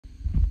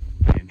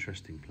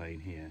interesting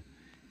plane here.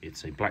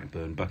 It's a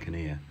Blackburn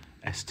Buccaneer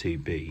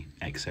S2.B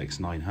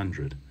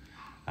XX900,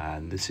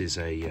 and this is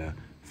a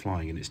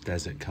flying in its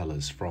desert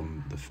colours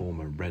from the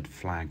former Red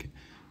Flag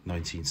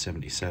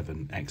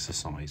 1977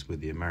 exercise with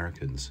the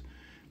Americans,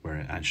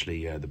 where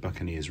actually the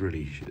Buccaneers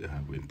really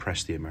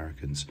impressed the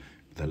Americans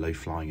with their low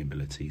flying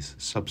abilities.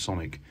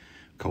 Subsonic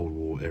Cold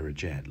War era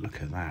jet.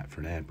 Look at that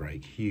for an air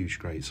brake. Huge,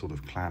 great sort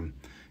of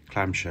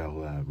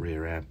clamshell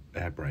rear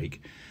air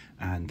brake.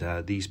 And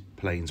these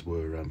planes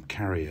were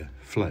carrier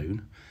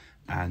flown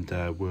and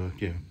were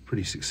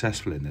pretty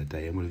successful in their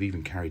day, and would have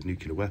even carried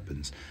nuclear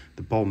weapons.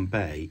 The bomb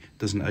bay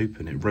doesn't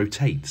open, it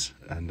rotates,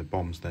 and the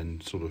bombs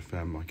then sort of,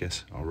 I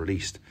guess, are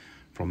released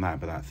from that.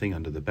 But that thing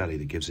under the belly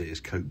that gives it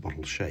its Coke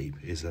bottle shape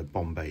is a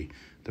bomb bay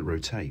that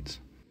rotates.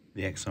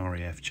 The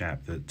ex-RAF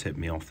chap that tipped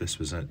me off, this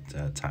was at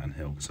Tatton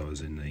Hill, because I was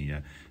in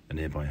a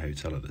nearby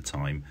hotel at the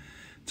time,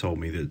 told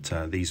me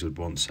that these would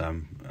once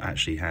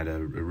actually had a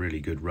really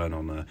good run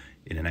on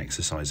in an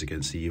exercise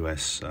against the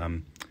US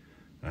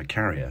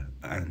carrier,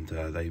 and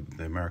the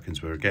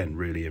Americans were again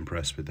really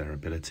impressed with their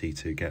ability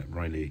to get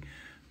really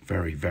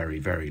very, very,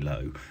 very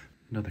low.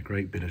 Another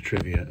great bit of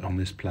trivia on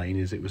this plane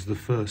is it was the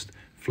first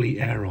Fleet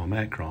Air Arm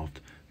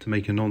aircraft to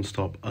make a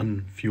non-stop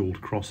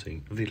unfueled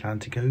crossing of the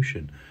Atlantic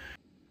Ocean.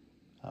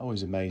 I'm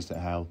always amazed at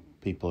how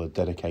people are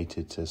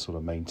dedicated to sort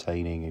of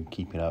maintaining and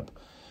keeping up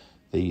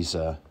these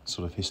sort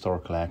of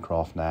historical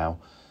aircraft now,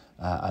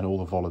 and all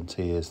the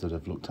volunteers that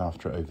have looked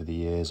after it over the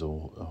years,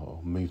 or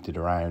moved it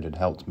around and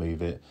helped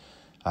move it,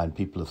 and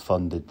people have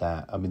funded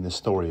that. I mean, the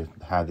story of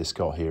how this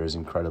got here is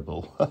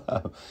incredible.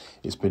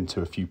 It's been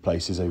to a few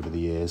places over the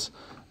years,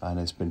 and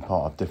it's been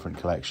part of different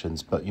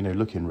collections, but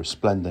looking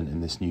resplendent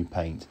in this new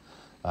paint,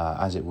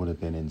 as it would have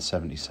been in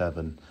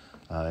 '77.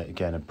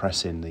 Again,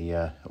 impressing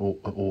the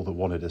all that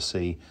wanted to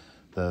see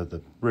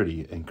the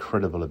really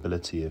incredible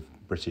ability of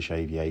British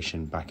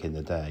aviation back in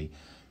the day.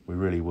 We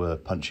really were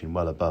punching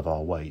well above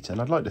our weight,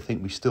 and I'd like to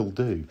think we still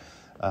do.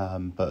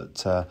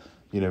 But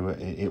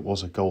it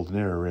was a golden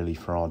era really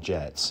for our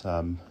jets.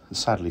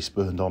 Sadly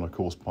spurned on, of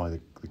course, by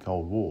the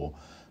Cold War.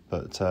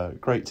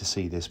 But great to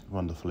see this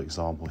wonderful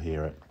example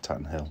here at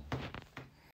Tatton Hill.